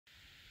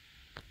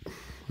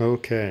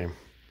Okay,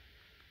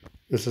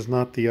 this is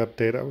not the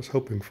update I was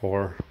hoping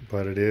for,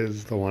 but it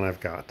is the one I've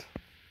got.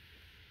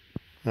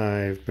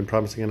 I've been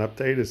promising an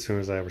update as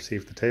soon as I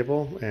received the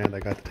table, and I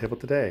got the table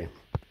today.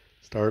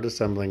 Started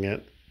assembling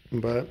it,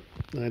 but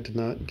I did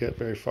not get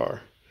very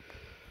far.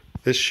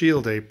 This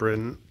shield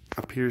apron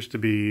appears to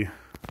be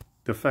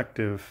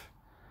defective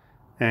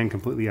and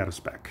completely out of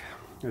spec.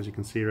 As you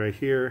can see right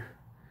here,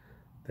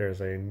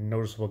 there's a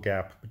noticeable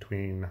gap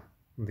between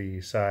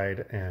the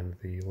side and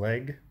the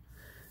leg.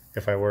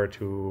 If I were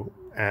to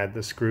add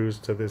the screws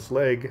to this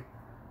leg,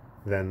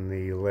 then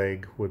the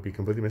leg would be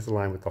completely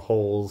misaligned with the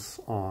holes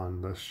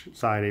on the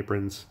side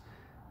aprons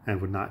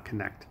and would not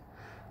connect.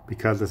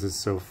 Because this is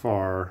so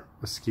far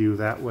askew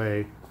that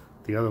way,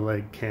 the other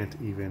leg can't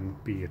even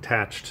be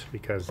attached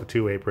because the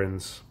two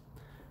aprons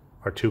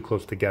are too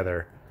close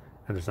together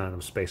and there's not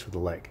enough space for the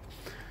leg.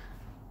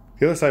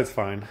 The other side's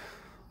fine.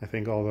 I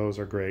think all those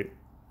are great,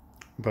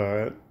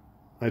 but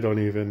I don't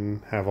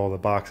even have all the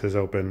boxes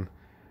open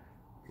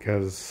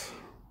because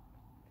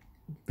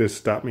this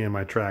stopped me in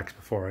my tracks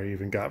before I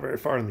even got very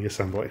far in the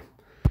assembly.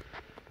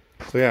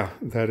 So yeah,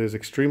 that is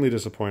extremely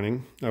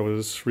disappointing. I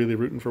was really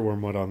rooting for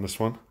Wyrmwood on this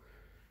one.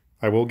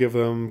 I will give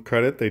them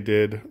credit. They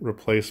did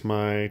replace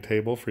my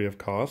table free of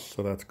cost,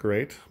 so that's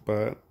great,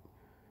 but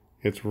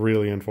it's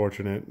really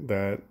unfortunate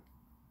that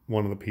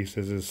one of the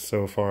pieces is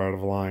so far out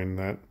of line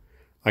that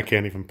I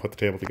can't even put the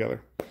table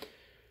together.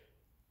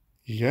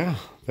 Yeah,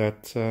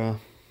 that's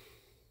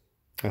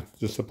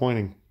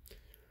disappointing.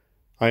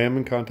 I am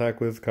in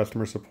contact with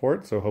customer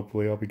support, so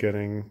hopefully I'll be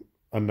getting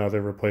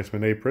another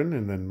replacement apron,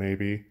 and then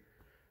maybe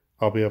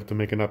I'll be able to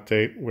make an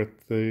update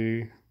with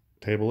the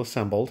table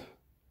assembled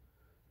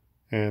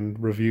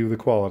and review the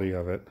quality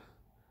of it.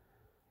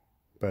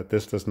 But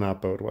this does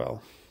not bode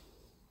well.